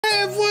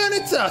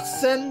it's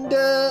us, and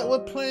we're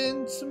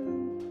playing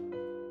some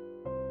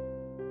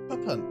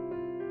Prop Hunt.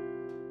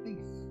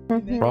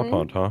 Prop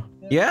Hunt, huh?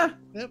 Yeah.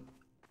 Yep.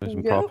 There's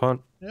some Prop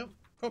Hunt. Yep.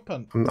 Prop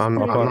Hunt.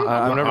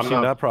 I've never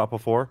seen that prop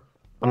before.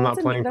 I'm not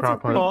playing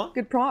Prop Hunt.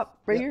 Good prop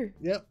right here.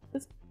 Yep.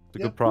 It's a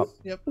good prop.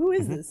 Yep. Who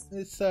is this?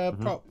 It's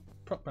prop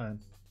man.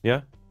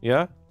 Yeah.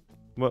 Yeah.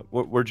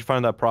 Where'd you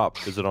find that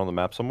prop? Is it on the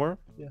map somewhere?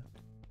 Yeah.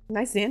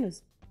 Nice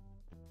Xandas.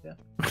 Yeah.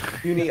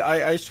 Uni,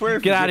 I swear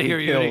if Get you outta me here,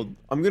 killed, Uni.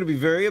 I'm gonna be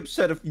very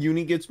upset if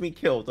Uni gets me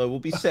killed. I will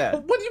be sad.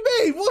 What do you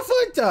mean? What have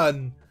I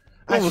done?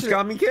 Almost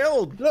got me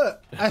killed.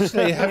 Look,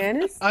 Ashlie,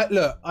 Bananas?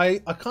 I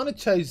kind of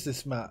chose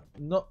this map,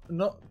 not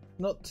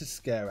to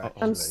scare Ashlie.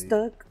 I'm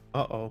stuck.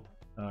 Uh-oh.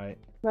 Alright.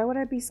 Why would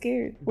I be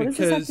scared? What does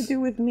this have to do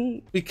with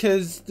me?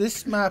 Because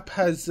this map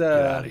has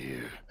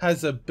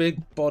a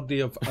big body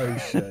of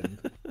ocean.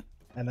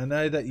 And I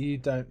know that you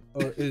don't,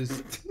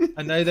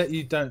 I know that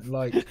you don't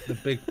like the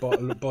big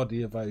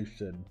body of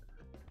ocean,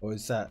 or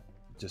is that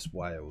just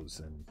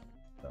whales and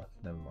stuff?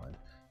 Never mind.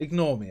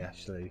 Ignore me,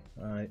 Ashlie.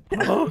 All right.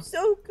 I'm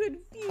so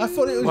confused. I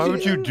thought it was. Why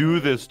would you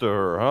do this to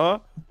her, huh?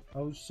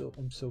 I'm so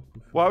confused.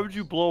 Why would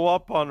you blow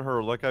up on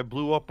her like I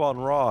blew up on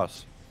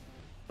Ross?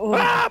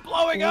 Oh,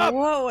 Blowing up!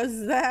 What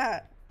was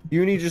that?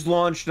 Uni just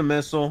launched a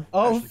missile.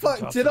 Oh Ashlie, fuck!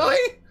 come Did topside.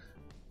 I?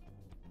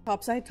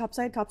 Topside,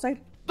 topside,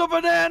 topside. The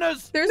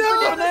bananas! There's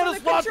No! bananas on the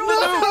Bananas controls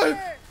no! out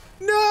there.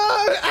 No!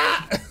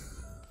 Ah!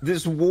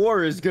 This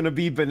war is gonna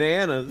be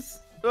bananas.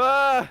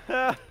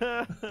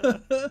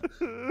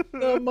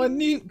 No, my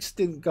nukes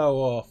didn't go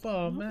off.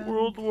 Oh man.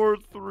 World War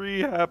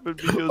III happened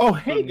because Oh, of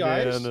hey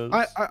guys!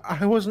 bananas.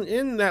 I wasn't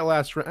in that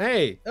last round.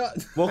 Hey,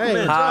 Welcome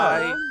Hey. in.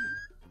 Hi.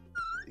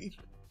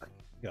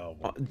 Oh,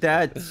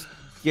 That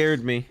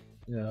scared me.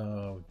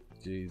 oh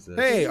Jesus.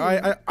 hey!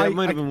 That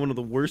might have been one of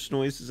the worst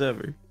noises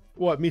ever.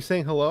 What? Me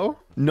saying hello?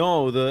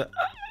 No, the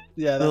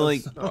Yeah, that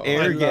like was,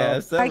 air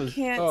gas. That I was.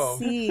 can't oh.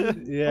 see. Yeah. Oh,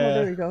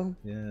 there we go.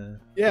 Yeah.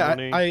 Yeah,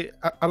 Funny. I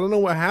don't know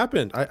what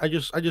happened. I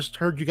just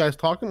heard you guys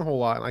talking a whole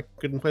lot, and I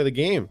couldn't play the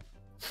game.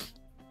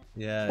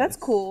 Yeah. That's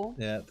it's- cool.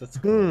 Yeah, that's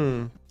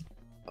cool.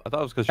 I thought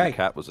it was because your Hey.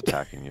 cat was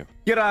attacking you.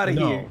 Get out of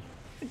No. here.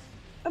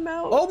 I'm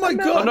out. Oh my I'm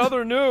God. out.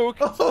 Another nuke!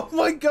 Oh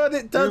my God!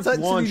 It does You've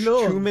actually launched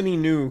launch. too many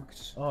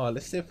nukes. Oh,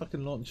 let's see if I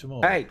can launch them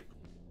all. Hey,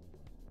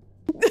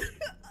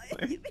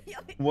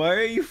 why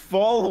are you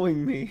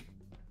following me?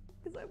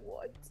 Because I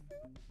want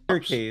Your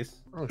case.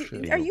 Oh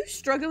shit! to. Are you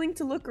struggling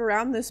to look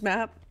around this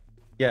map?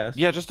 Yes.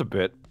 Yeah, just a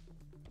bit.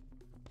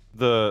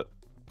 The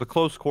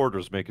close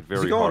quarters make it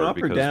very going hard up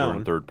or because we're down?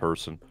 in third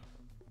person.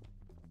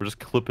 We're just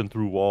clipping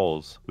through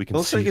walls. We can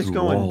Looks see like it's through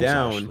going walls,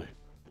 down. Ashley.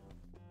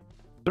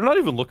 They're not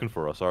even looking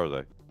for us, are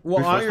they? Well,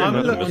 We're firing I'm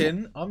another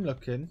looking. I'm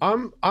looking.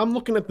 I'm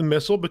looking at the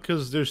missile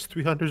because there's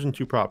 3 hunters and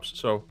 2 props,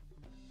 so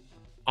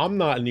I'm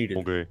not needed.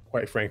 Okay.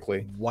 Quite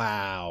frankly.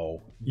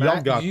 Wow. Y'all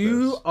Matt, got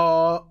you this.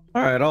 are. All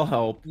right, I'll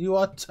help. You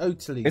are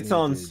totally. It's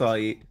on needed.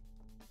 site.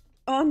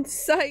 On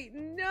site?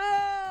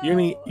 No.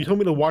 You told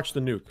me to watch the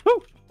nuke.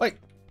 Wait,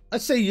 I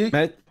see you.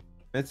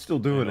 Matt's still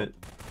doing it.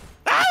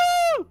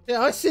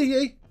 Yeah, I see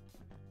you.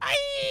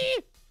 Ay,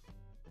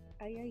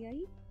 ay,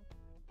 ay.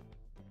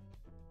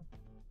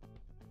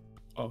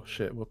 Oh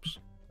shit! Whoops!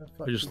 Oh, I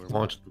fuck just you.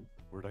 launched.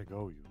 Where'd I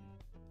go, you?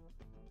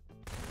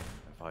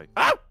 If I...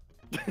 Ah!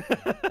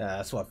 Yeah,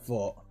 that's what I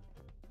thought.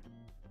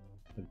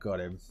 I got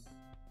him.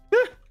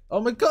 Oh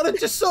my God! I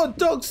just saw a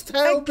dog's I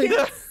tail. being-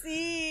 can't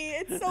see.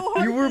 It's so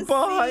hard You were to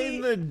behind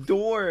see. the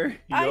door.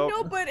 I Yup.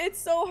 know, but it's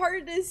so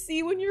hard to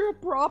see when you're a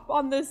prop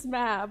on this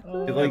map.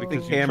 Oh, Like the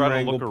Because you camera try to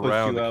angle look puts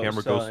around, you the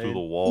camera goes through outside. the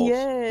walls.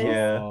 Yes.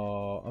 Yeah.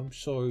 Oh, I'm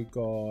sorry,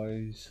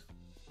 guys.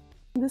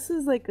 This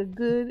is like a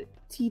good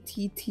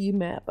TTT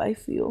map, I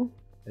feel.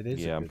 It is.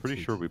 a Yeah, I'm good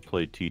pretty sure we TT.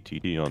 play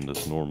TTT on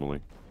this normally.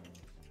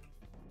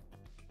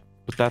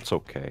 But that's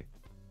okay.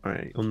 All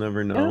right, you'll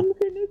never know. I'm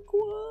gonna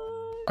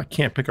cry. I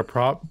can't pick a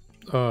prop.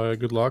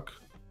 Good luck.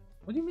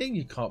 What do you mean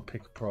you can't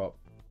pick a prop?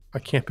 I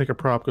can't pick a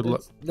prop. Good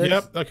luck. There's-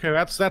 Yep. Okay.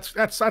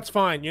 That's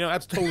fine. You know,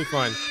 that's totally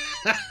fine.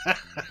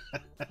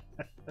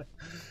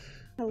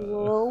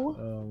 Hello?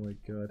 Oh my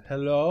God.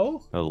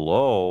 Hello.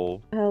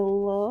 Hello?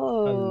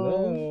 Hello?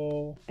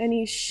 Hello.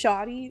 Any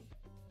shoddy?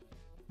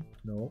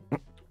 No.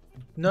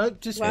 No,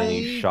 just Wow.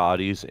 Any me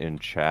shotties in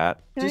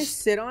chat? Can I Just-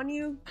 sit on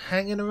you?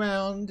 hanging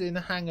around in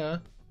a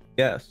hangar.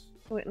 Yes.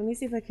 Wait, let me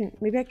see if I can.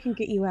 Maybe I can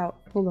get you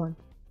out. Hold on.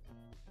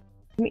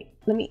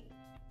 Let me.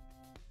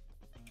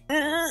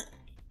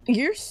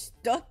 You're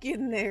stuck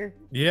in there.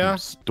 Yeah. I'm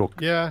stuck.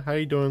 Yeah. How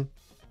you doing?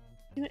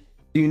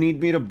 Do you need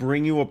me to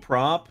bring you a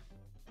prop?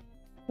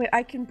 Wait,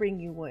 I can bring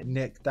you one.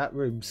 Nick, that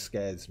room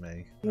scares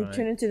me. You right?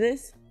 turn into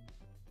this?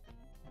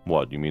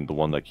 What, you mean the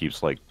one that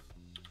keeps, like,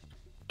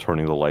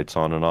 turning the lights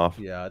on and off?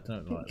 Yeah, I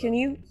don't like Can that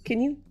you? one.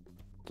 Can you?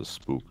 The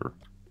spooker.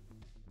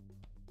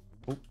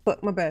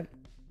 But my bad.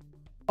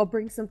 I'll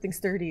bring something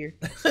sturdier.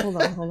 Hold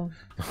on, hold on.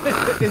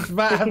 Is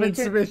Matt Can having you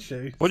turn- some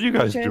issues? What are you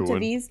guys Turn into doing?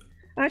 these.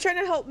 I'm trying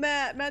to help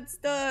Matt. Matt's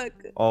stuck.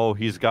 Oh,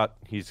 he's got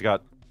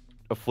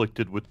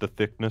afflicted with the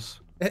thickness.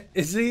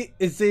 Is this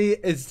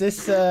is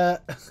this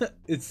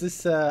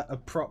a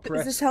prop rescue?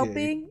 Is this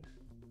helping?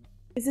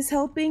 Is this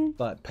helping?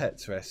 Like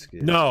Pets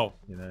Rescue. No,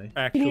 You know.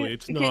 actually,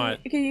 it's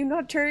not. Can you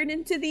not turn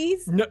into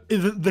these? No,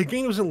 the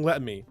game doesn't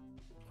let me.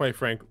 Quite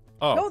frank.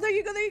 Oh, Oh, there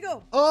you go. There you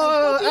go.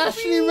 Oh, Go be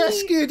Ashlie free,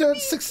 rescued and be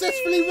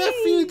successfully free.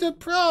 rescued a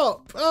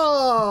prop.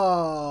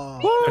 Oh.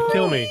 now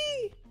kill me.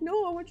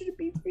 No, I want you to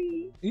be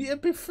free. Yeah,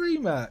 be free,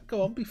 Matt.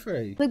 Go on, be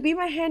free. Like, be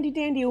my handy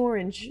dandy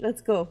orange.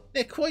 Let's go.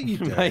 Nick, what are you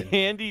My doing?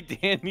 handy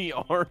dandy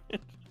orange.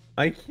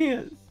 I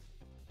can't.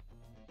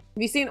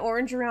 Have you seen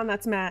orange around?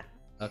 That's Matt.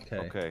 Okay.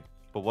 Okay,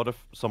 but what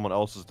if someone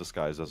else is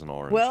disguised as an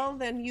orange? Well,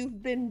 then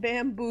you've been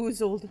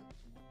bamboozled.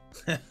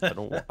 I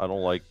don't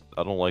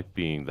like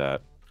being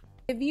that.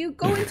 If you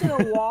go into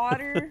the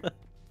water,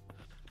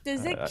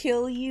 does it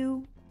kill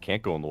you?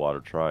 Can't go in the water.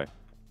 Try.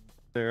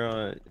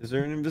 Is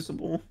there an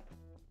invisible?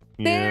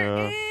 There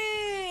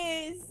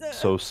Yeah. is.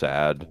 So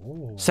sad.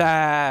 Ooh.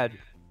 Sad.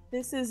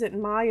 This isn't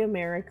my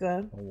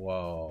America.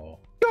 Whoa.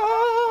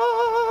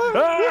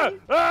 Ah!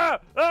 Ah!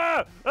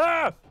 Ah!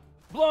 Ah!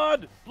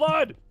 Blood!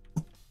 Blood!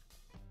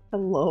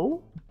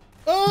 Hello?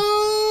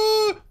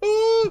 Oh!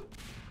 Oh!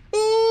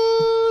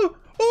 Oh!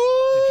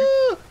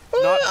 Oh!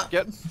 Not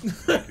get.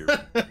 Thank you.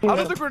 How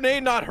did the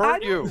grenade not I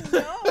hurt don't you?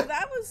 know.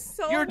 That was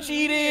so. You're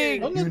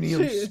cheating! I'm not Uni,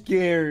 I'm cheating.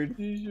 scared.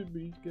 You should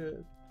be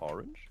scared.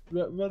 Orange?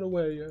 Run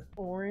away, yeah.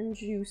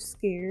 Orange, you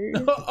scared?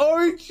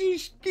 Orange, you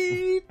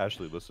scared.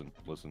 Ashley, listen.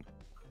 Come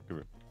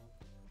here.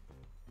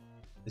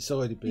 It's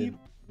already been.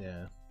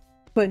 Yeah.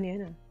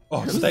 Banana. Oh,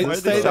 Why stay do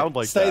they sound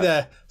like stay that?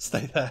 there.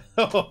 Stay there.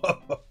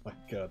 Oh my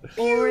god.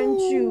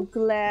 Orange, you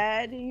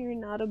glad you're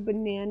not a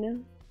banana?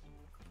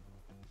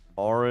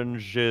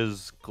 Orange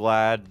is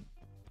glad.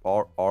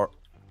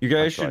 You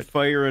guys tried. should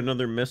fire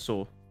another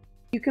missile.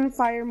 You can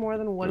fire more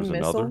than one There's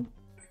missile. another?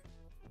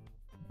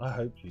 I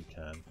hope you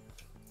can.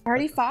 I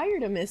already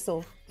fired a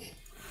missile.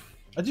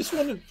 I just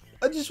want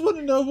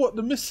to know what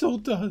the missile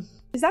does.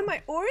 Is that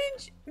my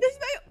orange? That's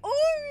my orange!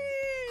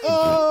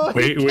 Oh,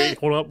 Wait,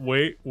 hold up,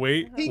 wait.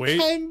 He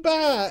came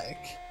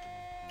back.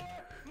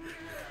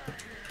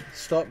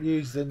 Stop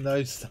using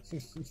those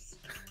things.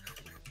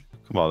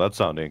 Come on, that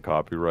sound ain't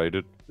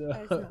copyrighted.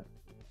 That's not-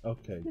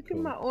 Okay. Look cool.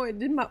 at my orange.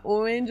 Did my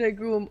orange? I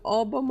grew them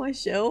all by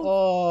myself.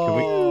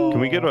 Oh.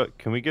 Can we get a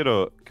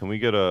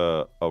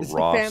It's a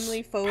Ross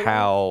family photo.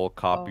 Pal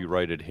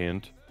copyrighted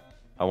hint?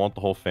 I want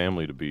the whole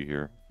family to be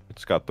here.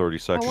 It's got 30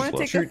 seconds wanna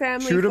left. take a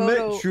family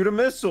photo. Shoot a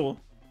missile.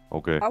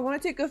 Okay. I want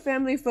to take a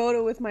family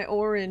photo with my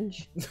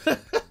orange.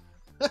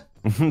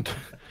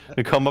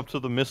 And come up to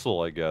the missile,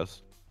 I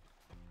guess.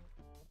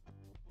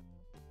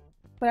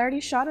 But I already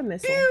shot a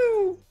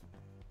missile.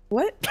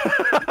 What?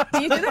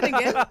 Can you do that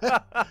again?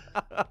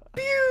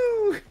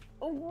 Pew!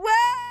 Wow!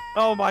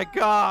 Oh my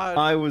god!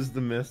 I was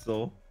the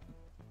missile.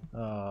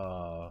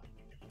 Oh.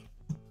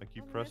 I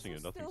keep The pressing it,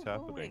 missile's nothing's still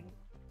happening. going.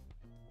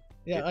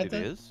 Yeah, I It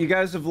don't. is? You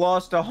guys have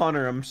lost a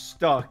hunter. I'm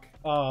stuck.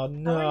 Oh How are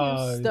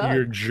no. you stuck?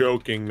 You're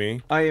joking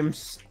me. I am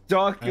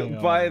stuck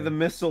Hang by on. the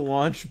missile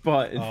launch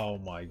button. Oh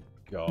my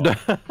god.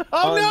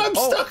 Oh no, I'm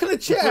stuck in a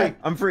chair.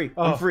 I'm free.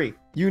 Oh. I'm free.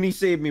 Uni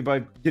saved me by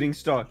getting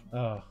stuck.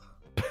 Oh.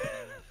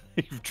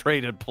 You've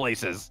traded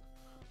places.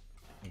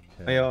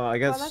 Okay. I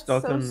got Oh, that's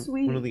stuck so on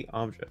sweet. one of the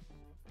objects.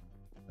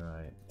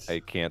 Right. I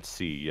can't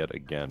see yet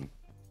again.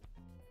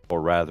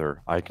 Or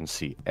rather, I can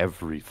see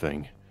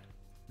everything.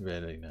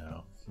 Really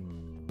now.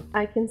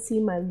 I can see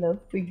my love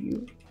for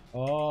you.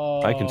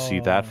 Oh. I can see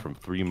that from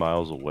 3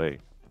 miles away.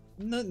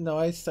 Isn't that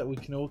nice that we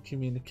can all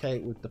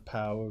communicate with the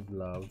power of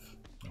love?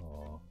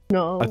 Oh.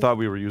 No. I thought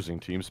we were using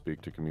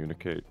TeamSpeak to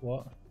communicate.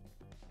 What?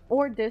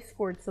 Or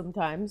Discord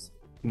sometimes.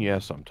 Yeah,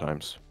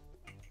 sometimes.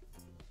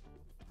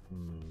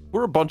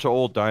 We're a bunch of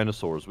old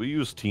dinosaurs. We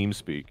use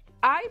TeamSpeak.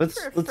 Let's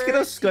get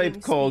a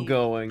Skype call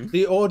going.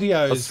 The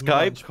audio A is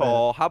Skype much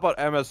call? How about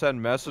MSN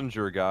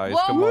Messenger, guys?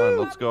 Whoa, Come on,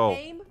 let's go.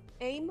 Aim. better.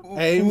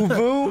 Aim.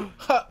 No,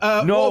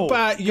 What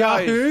about guys.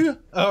 Yahoo?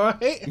 All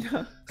right.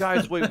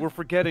 Guys, wait, we're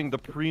forgetting the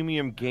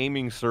premium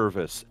gaming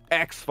service,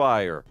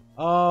 Xfire.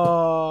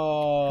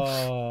 Oh.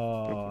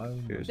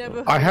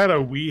 Never I heard- had a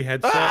Wii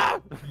headset Ah!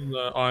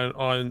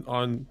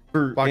 on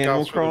For Black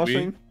Animal Ops for the Wii.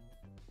 Crossing?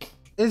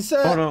 Is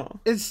Oh no.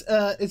 is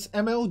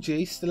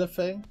MLG still a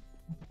thing?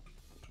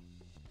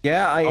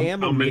 Yeah, I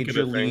am a I'll make it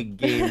major a thing. league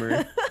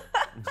gamer.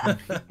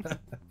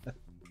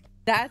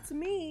 That's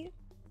me.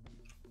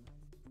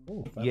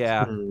 Oh, that's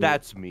Yeah, true.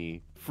 that's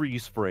me.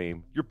 Freeze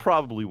frame. You're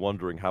probably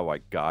wondering how I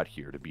got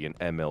here to be an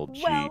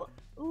MLG. Well,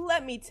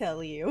 let me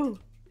tell you.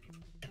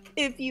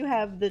 If you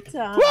have the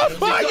time.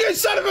 Oh, you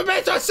son of a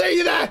bitch! I see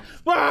you there!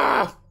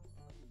 Ah!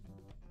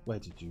 Where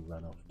did you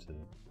run off to?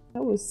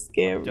 That was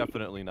scary.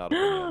 Definitely not a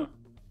banana.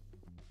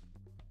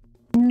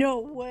 No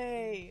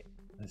way.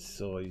 I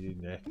saw you,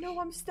 Nick. No,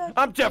 I'm stuck.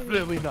 I'm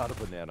definitely not a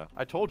banana.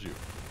 I told you.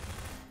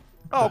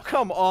 Oh,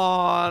 come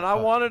on. I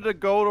wanted to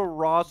go to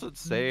Ross and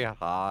say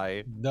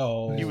hi.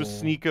 No. He was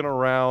sneaking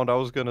around. I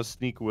was going to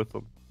sneak with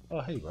him.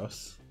 Oh, hey,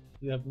 Ross.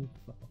 You haven't.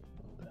 What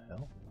the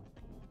hell?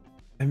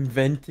 I'm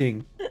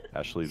venting.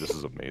 Ashley, this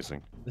is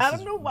amazing. This I don't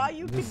is- know why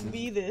you this can is-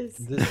 be this.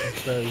 This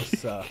is very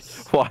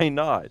sus. Why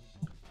not?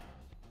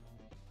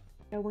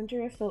 I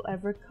wonder if they'll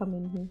ever come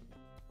in here.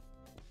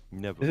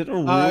 Never. Is it a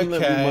room that we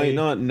might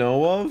not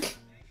know of?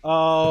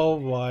 Oh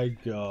my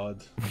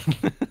god.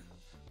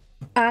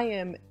 I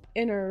am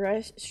in a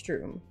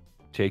restroom.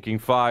 Taking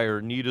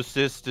fire. Need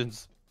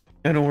assistance.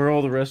 I know where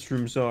all the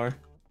restrooms are.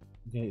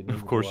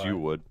 Of course you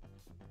would.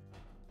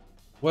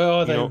 Where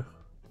are You they? know,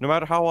 no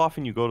matter how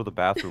often you go to the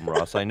bathroom,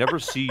 Ross, I never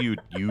see you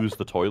use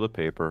the toilet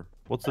paper.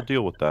 What's the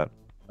deal with that?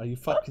 Are you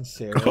fucking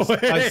serious? Go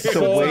ahead. I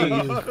saw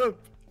you.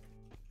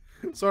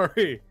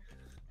 Sorry.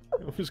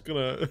 I was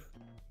gonna.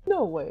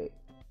 No way.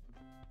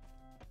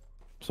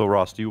 So,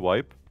 Ross, do you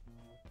wipe?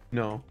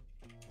 No.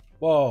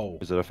 Whoa.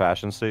 Is it a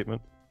fashion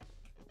statement?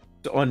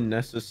 It's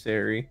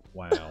unnecessary.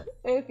 Wow.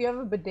 Hey, if you have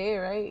a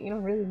bidet, right, you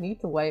don't really need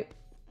to wipe.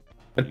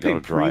 I'd You pay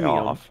gotta dry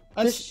premium. off.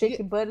 Just shake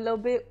your butt a little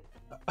bit.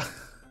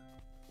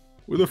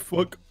 Where the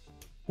fuck?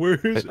 Where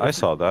is? I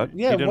saw that.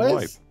 Yeah, he didn't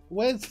wipe.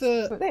 where's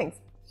the... Thanks.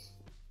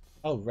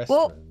 Oh, restrooms.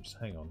 Well-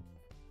 Hang on.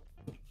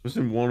 It was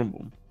in one of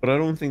them, but I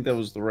don't think that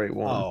was the right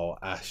one. Oh,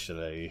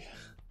 Ashlie.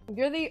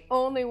 You're the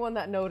only one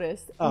that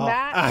noticed. Oh,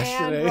 Matt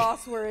Ashley. and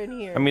Ross were in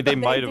here. I mean, they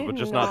but might have, but did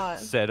just not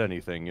said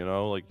anything, you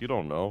know? Like, you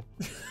don't know.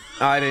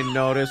 I didn't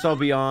notice. I'll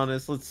be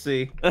honest. Let's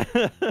see.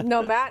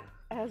 No, Matt.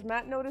 Has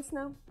Matt noticed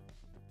now?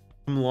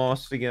 I'm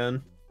lost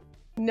again.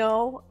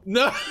 No.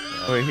 No!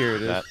 Wait, here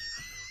it is.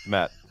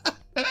 Matt.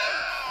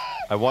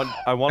 I want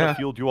to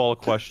field you all a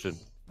question.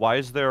 Why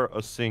is there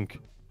a sink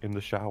in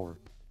the shower?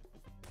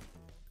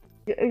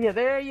 Yeah,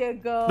 there you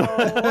go.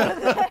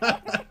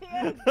 There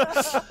you go.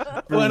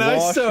 When I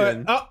saw it...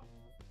 washing. Oh!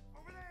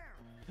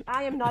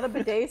 I am not a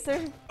bidet,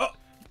 sir.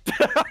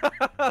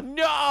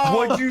 No!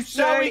 What'd you Now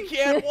say? he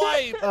can't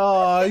wipe!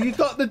 Oh, you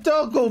got the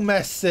dog all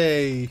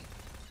messy.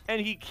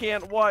 And he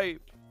can't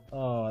wipe.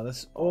 Oh,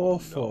 that's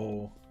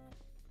awful.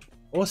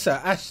 Also,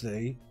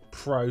 Ashlie,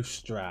 pro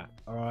strat.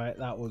 Alright,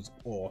 that was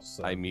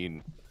awesome. I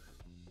mean,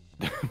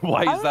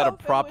 why I is don't that know a if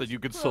it prop that was you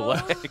could pro.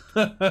 select?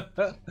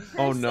 Per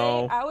Oh, se,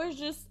 no. I was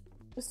just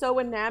so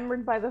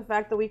enamored by the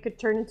fact that we could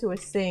turn into a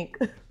sink.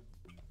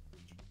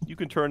 You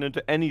can turn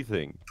into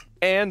anything.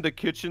 And a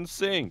kitchen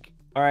sink.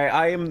 Alright,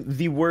 I am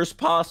the worst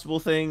possible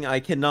thing. I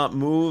cannot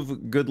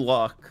move. Good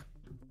luck.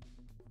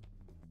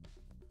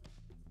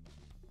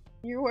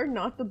 You are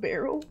not the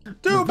barrel.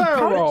 Do a barrel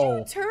How roll.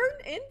 did you turn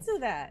into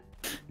that?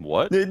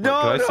 What? No, Could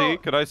I no. see?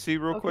 Could I see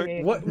real quick?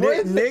 Okay. What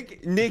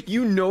Nick,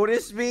 you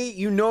noticed me?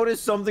 You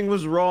noticed something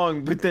was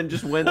wrong, but then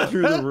just went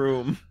through the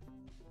room.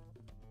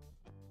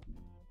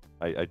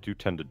 I do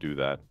tend to do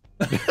that.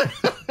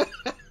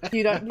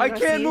 You don't. I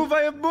can't move.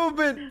 I have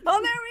movement.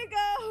 Oh, there we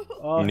go.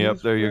 Oh, Yep,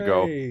 he's there you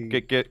go.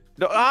 great. Get.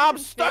 No, I'm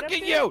stuck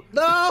in you!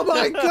 Oh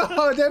my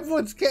god,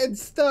 everyone's getting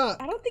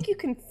stuck. I don't think you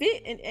can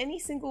fit in any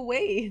single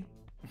way.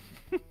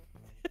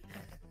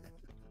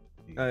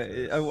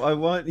 I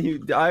want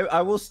you.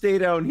 I will stay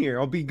down here.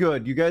 I'll be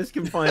good. You guys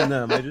can find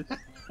them. I just.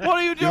 What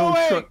are you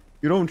doing?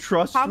 You don't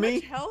trust How me?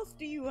 much health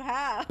do you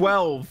have?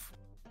 12.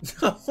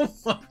 Oh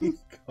my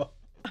god.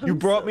 You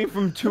brought me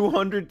from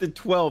 200 to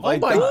 12. Oh I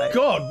my died.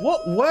 god,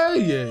 what were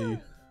you?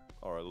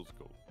 Alright, let's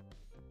go.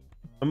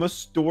 I'm a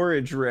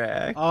storage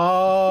rack.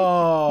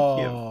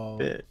 Oh. Can't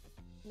fit.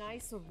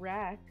 Nice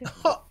rack.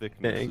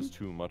 Thickness Dang. is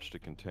too much to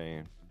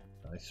contain.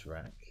 Nice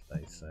rack,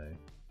 they say.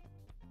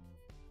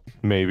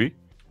 Maybe.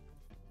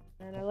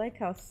 And I like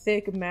how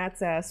thick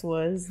Matt's ass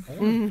was. I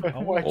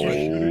want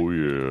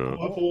yeah.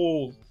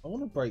 Oh,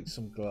 to break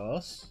some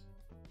glass.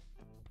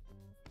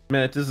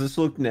 Matt, does this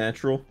look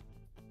natural?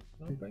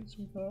 Can I break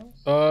some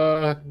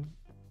glass?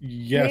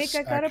 yes,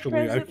 Nick, I got a actually,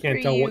 I present can't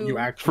for tell what you. you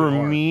actually For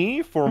are.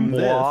 me? For This.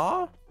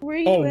 moi? Where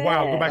you Oh at?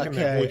 wow, go back in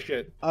there. Okay. Holy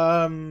shit.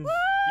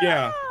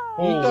 Yeah. You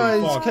Holy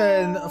guys fuck.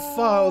 can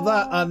file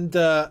that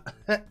under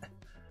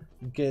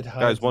good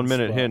Guys, 1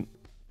 minute spot. hint.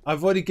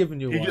 I've already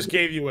given you He one. just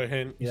gave you a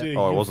hint. Yeah. So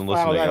Oh, I you wasn't file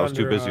listening. that I was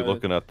too under, busy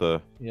looking at the...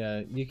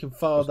 Yeah, you can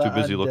file was too that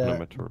busy looking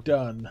under at my turret.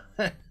 done.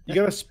 You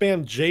gotta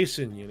spam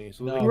Jason, Uni.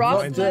 So No, they can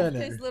Ross find doing left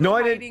it. his little No,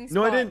 I hiding didn't.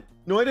 No, I spot. didn't.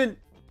 No, I didn't.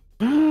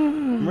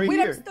 I'm right Wait,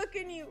 I'm here. stuck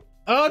in you.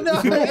 Oh no!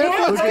 Look at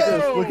Everyone's this.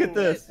 getting, Look at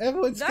this.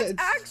 everyone's That's getting...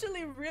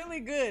 actually really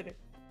good.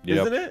 Yep.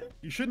 Isn't it?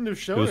 You shouldn't have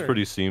It shown was her.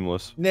 pretty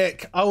seamless.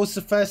 Nick, I was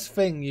the first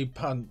thing you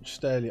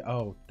punched earlier.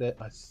 Oh, there,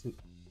 I see.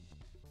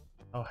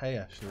 Oh, hey,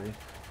 Ashley.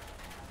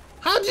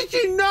 How did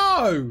you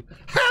know?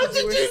 How You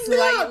did were you know?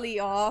 slightly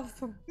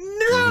off.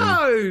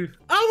 No!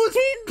 I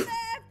He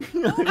left.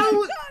 Oh I my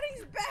was- god,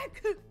 he's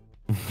back.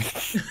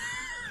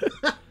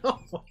 Oh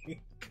my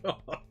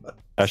god.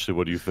 Ashley,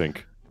 what do you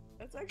think?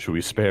 That's actually Should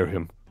we spare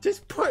him?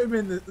 Just put him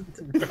in the...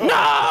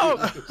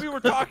 No! We were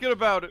talking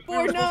about it. We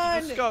For were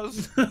none.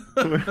 supposed to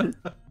discuss.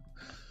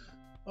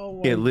 Oh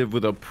my... Can't live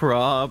with a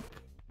prop.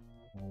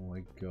 Oh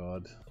my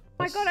god. Oh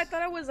my god, I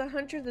thought I was a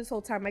hunter this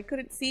whole time. I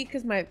couldn't see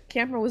because my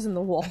camera was in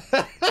the wall.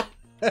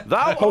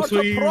 That Oh, was so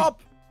a you-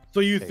 prop! So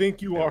you Hey,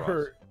 think you hey, are Ross.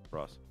 her?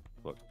 Ross,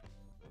 look.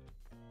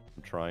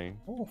 I'm trying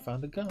Oh, I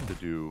found a gun. to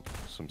do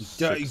some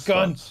dirty sick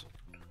gun. stunts.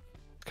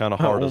 It's kind of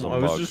hard as a I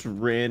was bug. just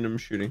random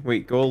shooting.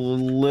 Wait, go a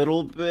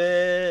little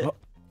bit.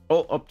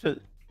 Oh, up to.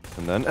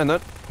 And then...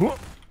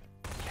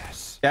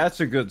 Yes! That's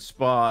a good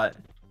spot.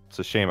 It's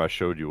a shame I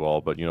showed you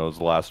all, but you know, it was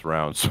the last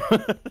round, so...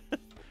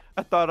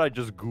 I thought I'd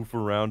just goof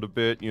around a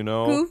bit, you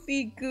know?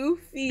 Goofy.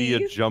 Be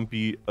a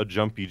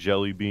jumpy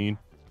jelly bean.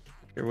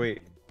 Here, wait.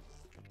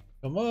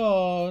 Come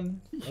on.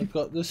 I've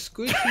got the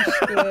squishy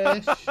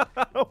squish.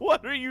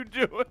 What are you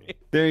doing?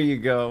 There you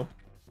go.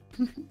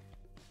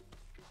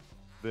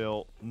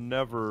 They'll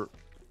never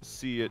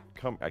see it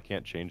come. I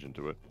can't change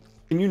into it.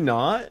 Can you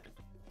not?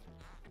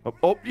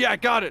 Oh yeah, I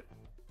got it.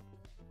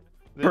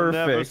 They'll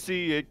never Perfect.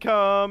 see it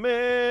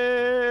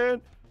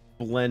coming.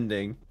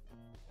 Blending.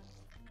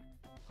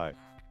 Hi.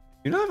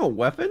 You don't have a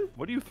weapon?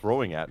 What are you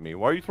throwing at me?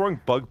 Why are you throwing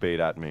bug bait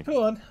at me? Come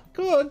on.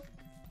 Come on.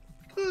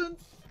 Come on.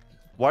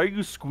 Why are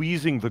you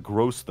squeezing the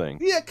gross thing?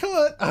 Yeah, come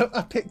on.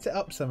 I picked it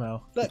up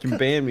somehow. You Look, can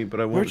ban me, but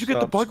I won't Where'd you get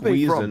the stop bug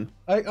bait from?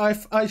 squeezing.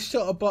 I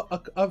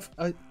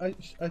shot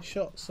I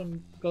shot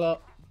some glove.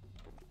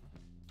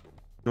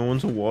 No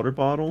one's a water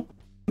bottle?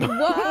 What?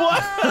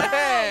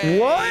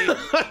 What?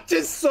 I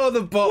just saw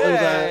the bottle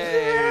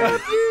there.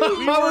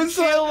 We were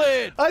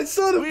chilling. I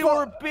saw the We bottle.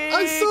 were big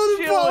I saw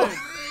the bottle. chilling.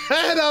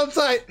 And I was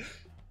like,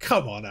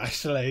 come on,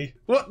 Ashlie.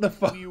 What the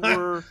fuck? We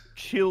were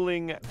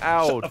chilling Shut the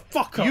out.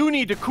 fuck up. You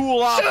need to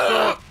cool off, Shut sir.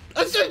 up!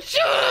 I said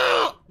shut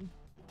up!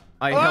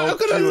 I I'm helped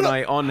gonna you and look-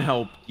 I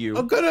unhelped you.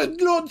 I'm gonna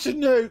launch a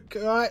nuke,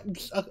 alright?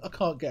 I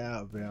can't get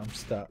out of here, I'm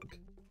stuck.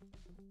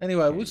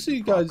 Anyway, we'll see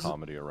you guys.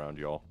 Comedy around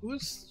y'all. We'll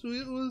see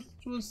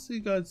you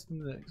guys in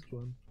the next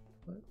one.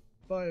 Right,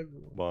 bye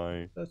everyone.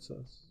 Bye. That's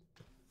us.